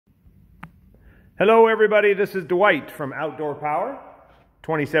Hello everybody, this is Dwight from Outdoor Power,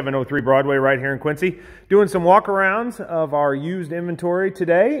 2703 Broadway right here in Quincy. Doing some walk-arounds of our used inventory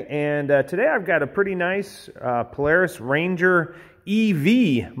today, and today I've got a pretty nice Polaris Ranger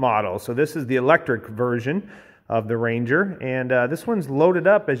EV model. So this is the electric version of the Ranger, and this one's loaded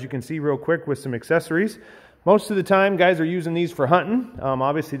up, as you can see real quick, with some accessories. Most of the time guys are using these for hunting.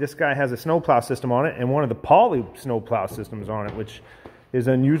 Obviously this guy has a snowplow system on it and one of the poly snowplow systems on it, which is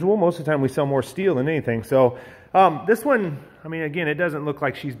unusual. Most of the time we sell more steel than anything. So this one, I mean, again, it doesn't look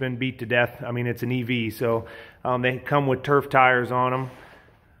like she's been beat to death. I mean, it's an EV, so they come with turf tires on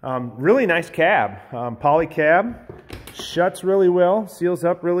them. Really nice cab, poly cab, shuts really well, seals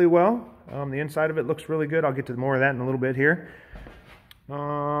up really well. The inside of it looks really good. I'll get to more of that in a little bit here.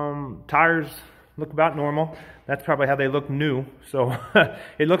 Tires look about normal. That's probably how they look new. So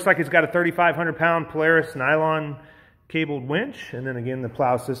it looks like it's got a 3,500 pound Polaris nylon cabled winch, and then again the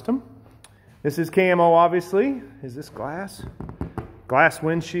plow system. This is camo, obviously. Is this glass? Glass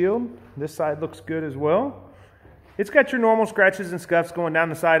windshield. This side looks good as well. It's got your normal scratches and scuffs going down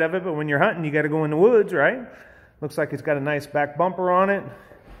the side of it, but when you're hunting you got to go in the woods, right? Looks like it's got a nice back bumper on it.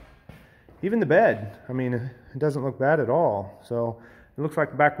 Even the bed, I mean, it doesn't look bad at all. So it looks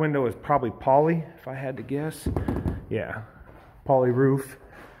like the back window is probably poly, if I had to guess. Yeah, poly roof.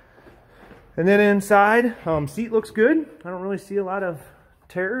 And then inside, seat looks good. I don't really see a lot of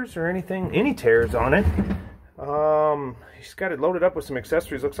tears or anything, any tears on it. He's got it loaded up with some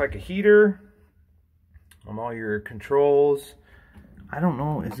accessories. Looks like a heater. All your controls. I don't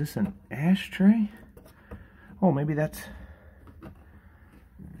know, is this an ashtray? Oh, maybe that's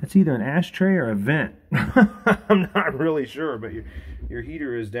either an ashtray or a vent. I'm not really sure, but your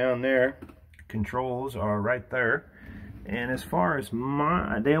heater is down there. Controls are right there. And as far as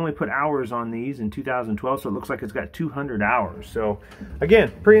they only put hours on these in 2012, so it looks like it's got 200 hours. So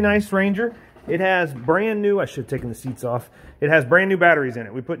again, pretty nice Ranger. It has brand new, I should have taken the seats off. It has brand new batteries in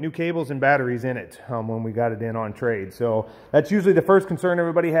it. We put new cables and batteries in it when we got it in on trade. So that's usually the first concern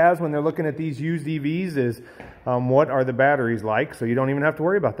everybody has when they're looking at these used EVs is what are the batteries like? So you don't even have to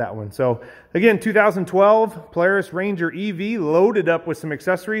worry about that one. So again, 2012 Polaris Ranger EV loaded up with some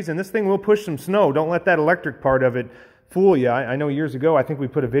accessories, and this thing will push some snow. Don't let that electric part of it fool you. I know years ago, I think we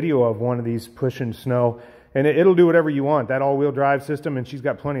put a video of one of these pushing snow, and it'll do whatever you want. That all-wheel drive system, and she's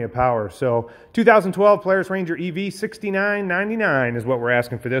got plenty of power. So 2012 Polaris Ranger EV, $69.99 is what we're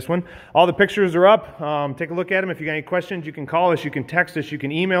asking for this one. All the pictures are up. Take a look at them. If you got any questions, you can call us, you can text us, you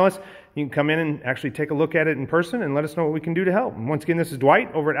can email us. You can come in and actually take a look at it in person and let us know what we can do to help. And once again, this is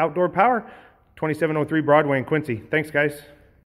Dwight over at Outdoor Power, 2703 Broadway in Quincy. Thanks, guys.